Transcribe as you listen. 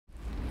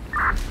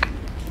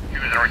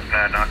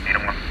Need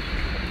him one.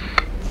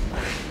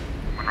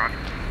 One roger.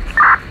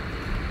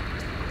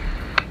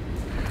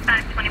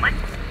 521.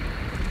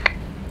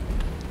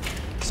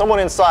 Someone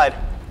inside.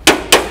 Sorry,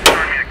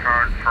 need a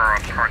card for a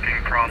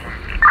parking problem.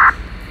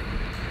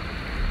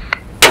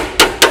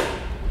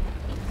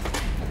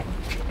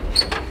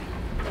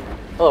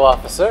 Hello,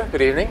 officer.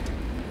 Good evening.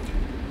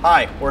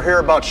 Hi, we're here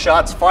about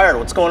shots fired.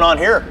 What's going on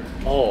here?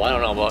 Oh, I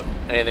don't know about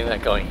anything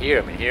that going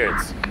here. I mean, here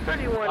it's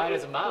 31. quiet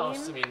as a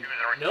mouse. I mean,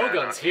 no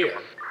guns here.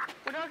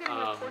 We're now getting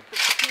reports of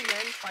 2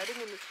 men fighting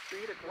in the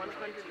street at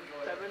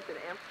 107th in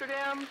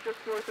Amsterdam, just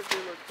north of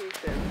your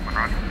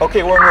location.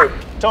 Okay, we're en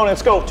route. Tony,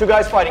 let's go. 2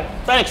 guys fighting.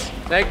 Thanks.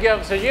 Thank you,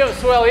 officer. You have a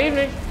swell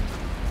evening.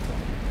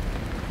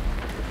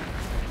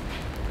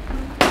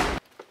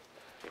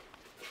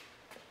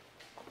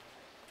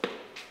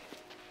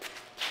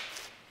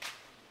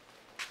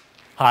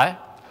 Hi,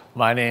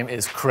 my name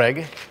is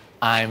Craig.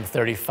 I'm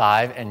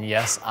 35, and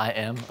yes, I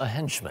am a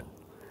henchman.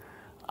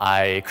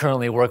 I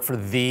currently work for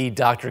the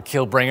Dr.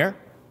 Killbringer.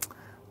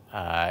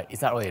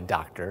 He's not really a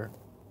doctor,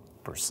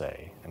 per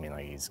se. I mean,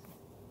 like, I don't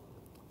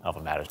know if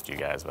it matters to you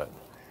guys, but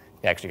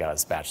he actually got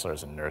his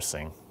bachelor's in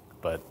nursing,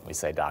 but we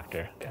say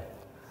doctor.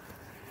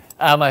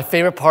 My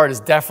favorite part is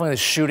definitely the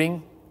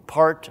shooting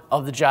part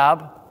of the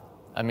job.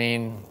 I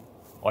mean,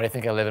 why do you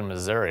think I live in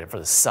Missouri? For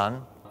the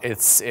sun. It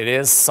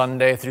is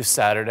Sunday through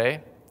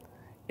Saturday.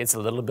 It's a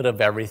little bit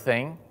of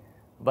everything,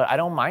 but I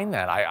don't mind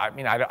that. I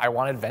mean, I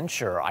want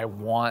adventure. I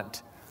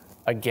want,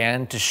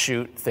 again, to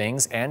shoot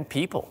things and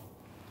people.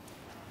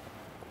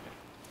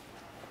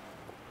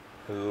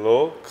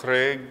 Hello,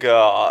 Craig.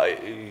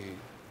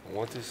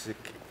 What is the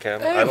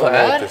camera? Hey, I don't know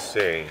Vlad. what to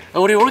say.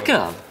 Oh, what are you working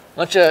on?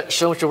 Why don't you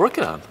show what you're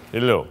working on?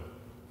 Hello.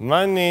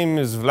 My name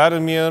is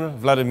Vladimir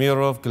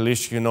Vladimirov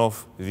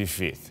Kalishkinov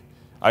V.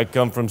 I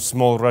come from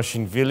small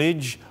Russian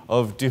village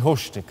of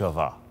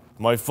Tihoshnikova.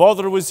 My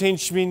father was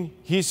henchman,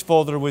 his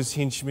father was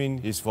henchman,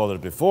 his father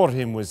before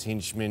him was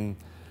henchman,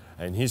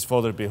 and his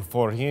father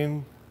before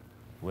him,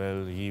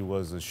 well, he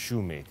was a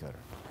shoemaker.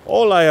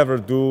 All I ever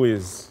do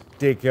is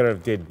take care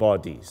of dead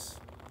bodies.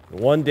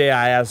 One day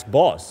I asked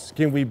boss,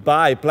 can we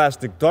buy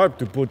plastic tarp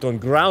to put on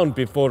ground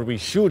before we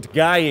shoot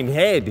guy in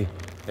head?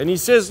 And he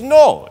says,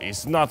 no,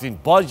 it's not in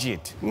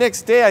budget.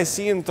 Next day I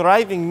see him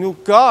driving new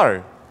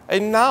car,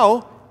 and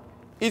now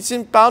it's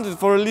impounded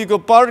for illegal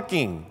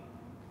parking.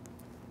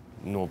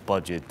 No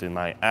budget in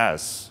my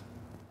ass.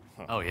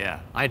 Oh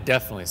yeah, I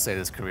definitely say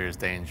this career is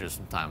dangerous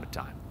from time to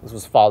time. This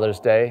was Father's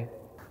Day.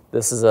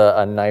 This is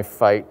a knife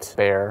fight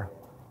bear.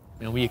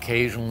 And we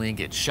occasionally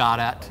get shot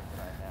at,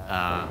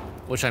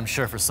 which I'm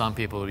sure for some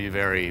people would be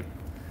very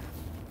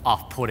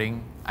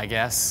off-putting, I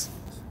guess.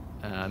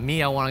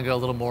 Me, I want to go a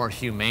little more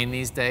humane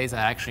these days. I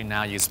actually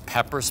now use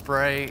pepper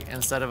spray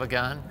instead of a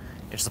gun.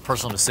 It's a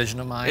personal decision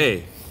of mine.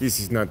 Hey,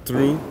 this is not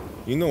true.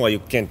 You know why you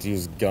can't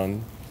use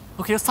gun.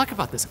 Okay, let's talk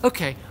about this.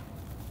 Okay,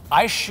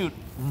 I shoot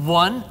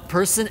one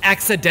person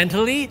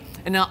accidentally,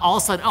 and now all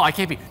of a sudden, oh, I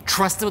can't be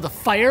trusted with a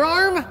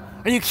firearm?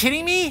 Are you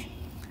kidding me?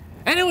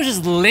 And it was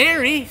just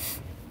Larry.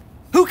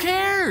 Who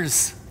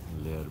cares?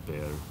 Lair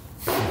bear.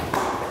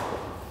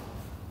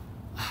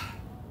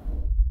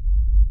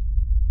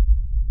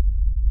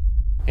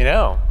 You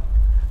know,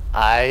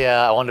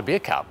 I wanted to be a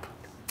cop.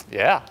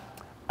 Yeah.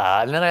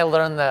 And then I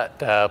learned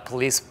that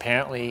police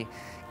apparently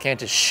can't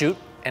just shoot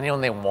anyone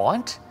they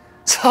want.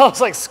 So I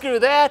was like, screw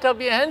that, I'll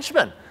be a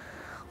henchman.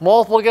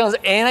 Multiple guns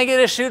and I get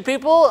to shoot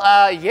people?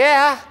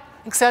 Yeah.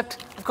 Except,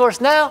 of course,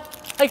 now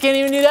I can't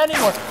even do that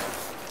anymore.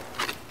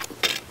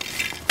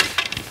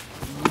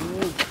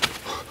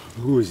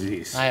 Who is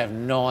this? I have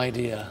no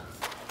idea.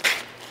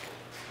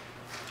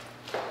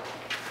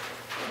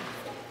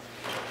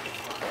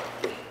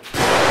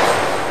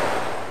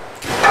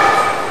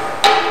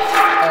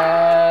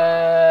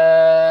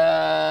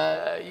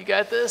 You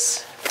got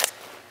this?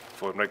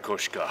 For my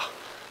koshka.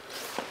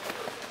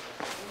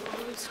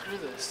 Oh, screw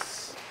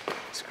this.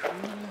 Screw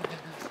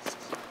this.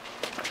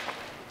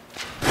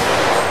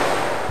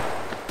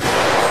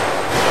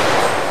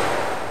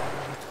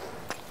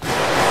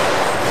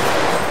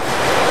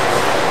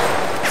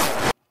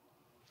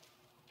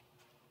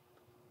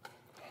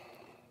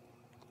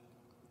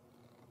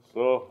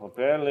 So,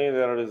 apparently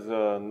there is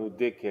a new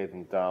dickhead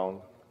in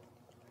town.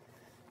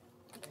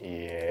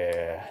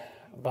 Yeah,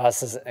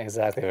 boss isn't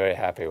exactly very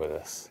happy with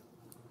us.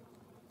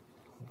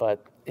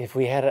 But if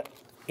we had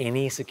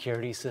any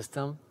security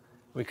system,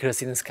 we could have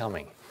seen this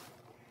coming.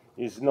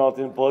 It's not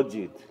in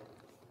budget.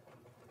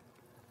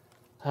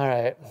 All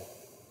right,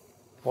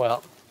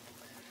 well,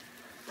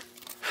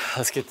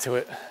 let's get to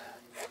it.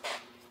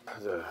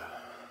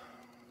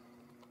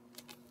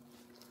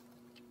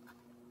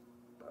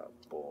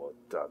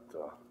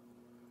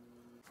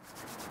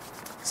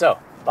 So,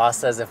 boss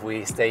says if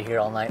we stay here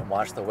all night and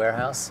watch the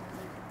warehouse,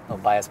 he'll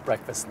buy us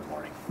breakfast in the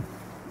morning.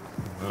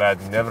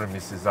 Vlad never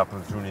misses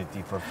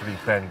opportunity for free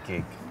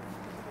pancake.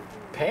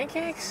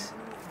 Pancakes?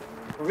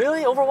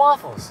 Really? Over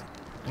waffles?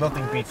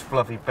 Nothing beats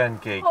fluffy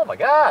pancake. Oh my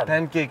God.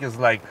 Pancake is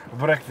like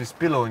breakfast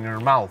pillow in your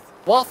mouth.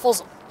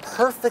 Waffles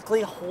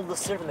perfectly hold the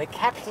syrup and they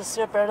capture the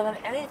syrup better than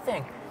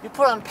anything. You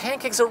put it on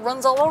pancakes, it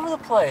runs all over the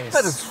place.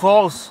 That is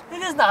false.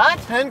 It is not.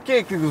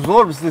 Pancake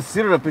absorbs the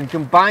syrup and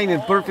combine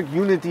in perfect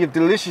unity of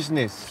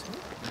deliciousness.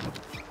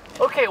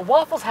 Okay,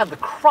 waffles have the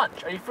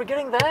crunch. Are you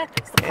forgetting that?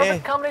 It's the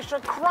perfect combination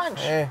of crunch.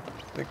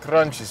 The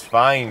crunch is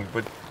fine,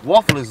 but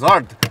waffle is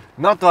hard.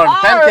 Not hard.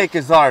 Art? Pancake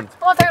is hard.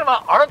 I'm not talking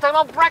about art, I'm talking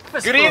about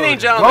breakfast Good food. evening,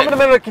 gentlemen. Common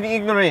American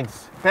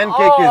ignorance. Pancake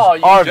Oh,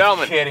 is you hard.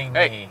 Gentlemen. kidding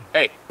me.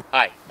 Hey,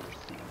 hi.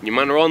 You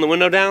mind rolling the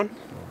window down?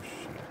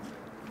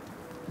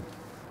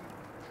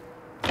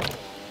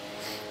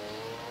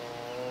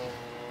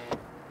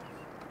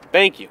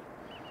 Thank you.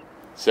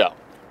 So,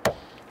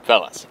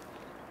 fellas,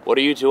 what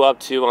are you two up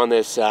to on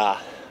this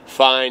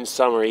fine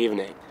summer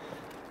evening?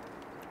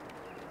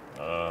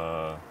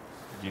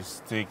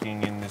 Just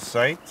taking in the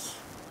sights.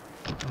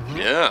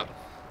 Yeah,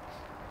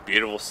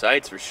 beautiful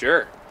sights for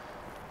sure.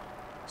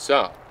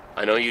 So,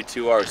 I know you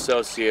two are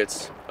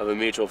associates of a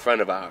mutual friend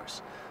of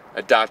ours,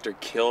 a Dr.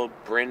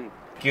 Killbringer.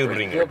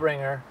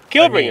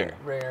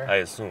 Killbringer. I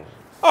assume.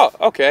 Oh,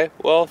 okay.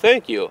 Well,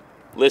 thank you.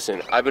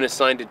 Listen, I've been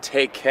assigned to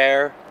take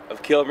care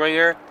of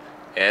Killbringer,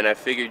 and I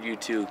figured you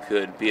two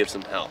could be of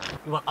some help.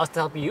 You want us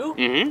to help you?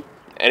 Mm-hmm.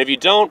 And if you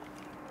don't,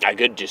 I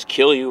could just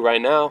kill you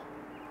right now.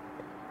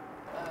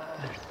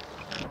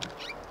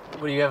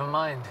 What do you have in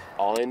mind?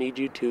 All I need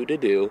you two to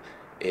do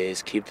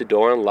is keep the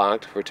door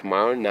unlocked for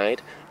tomorrow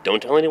night.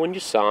 Don't tell anyone you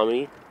saw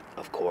me,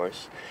 of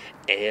course.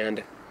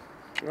 And,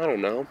 I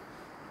don't know,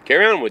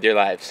 carry on with your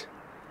lives.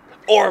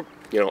 Or,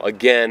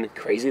 again,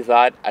 crazy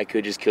thought, I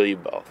could just kill you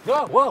both.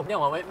 Whoa.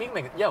 No, we can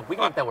make it. Yeah, we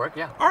can make that work,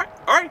 yeah. All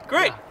right,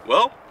 great. Yeah.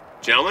 Well,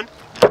 gentlemen,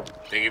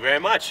 thank you very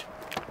much.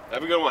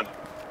 Have a good one.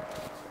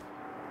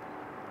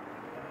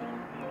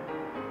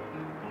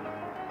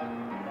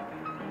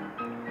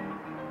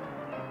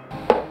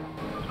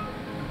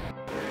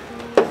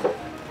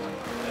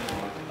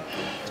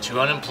 To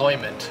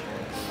unemployment.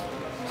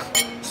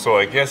 So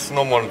I guess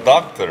no more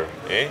doctor,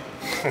 eh?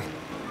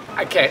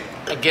 Okay,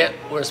 I get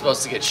we're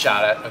supposed to get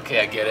shot at. Okay,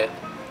 I get it.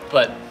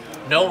 But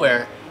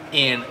nowhere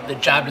in the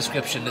job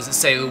description does it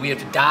say that we have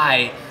to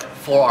die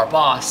for our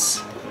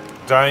boss.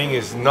 Dying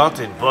is not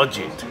in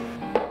budget.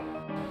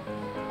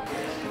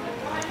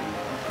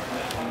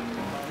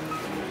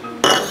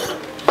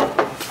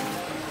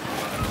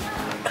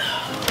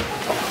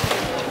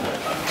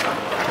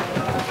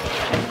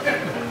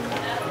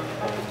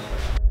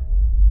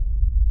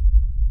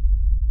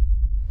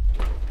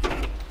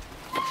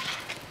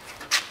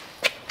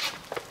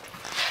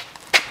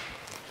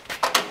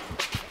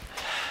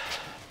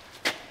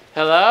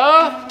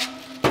 Hello?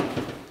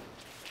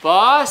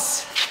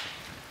 Boss?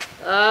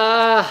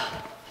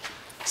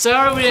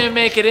 Sorry we didn't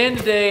make it in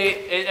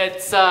today.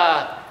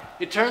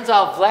 It turns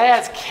out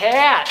Vlad's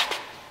cat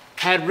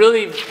had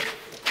really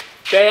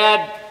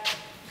bad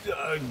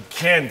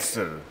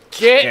Cancer.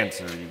 Ca-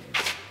 Cancer.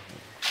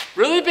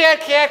 Really bad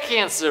cat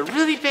cancer.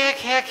 Really bad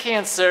cat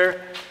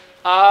cancer.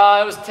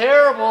 It was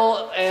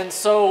terrible, and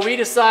so we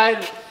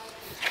decided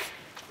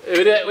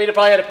we'd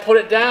probably had to put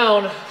it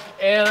down.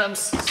 And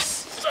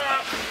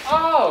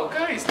oh,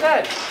 good, he's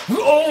dead.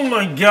 Oh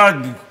my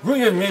God!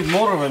 We have made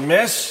more of a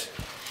mess.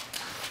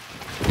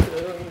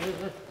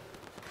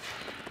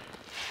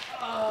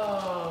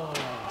 Oh,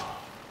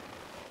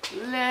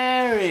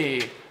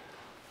 Larry.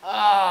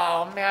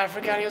 Oh man, I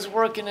forgot he was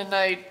working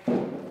tonight.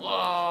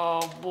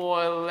 Oh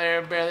boy,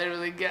 Larry Bear, they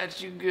really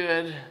got you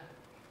good.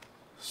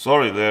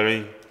 Sorry,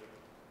 Larry.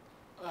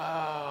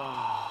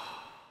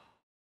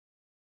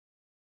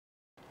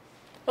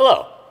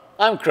 Hello,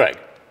 I'm Craig,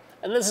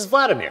 and this is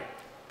Vladimir.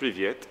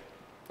 Привет.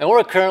 And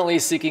we're currently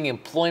seeking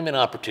employment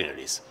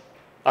opportunities.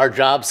 Our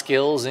job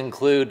skills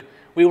include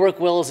we work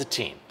well as a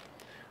team.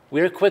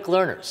 We are quick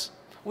learners.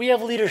 We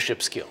have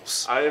leadership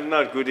skills. I am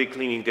not good at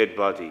cleaning dead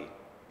body.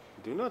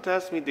 Do not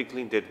ask me to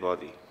clean dead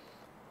body.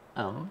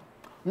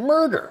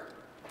 Murder,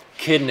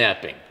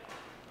 kidnapping,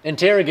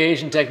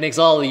 interrogation techniques,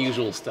 all the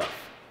usual stuff.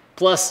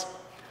 Plus,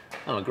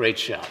 I'm a great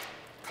shot.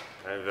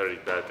 I'm very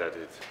bad at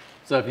it.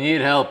 So if you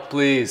need help,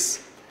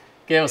 please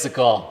give us a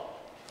call.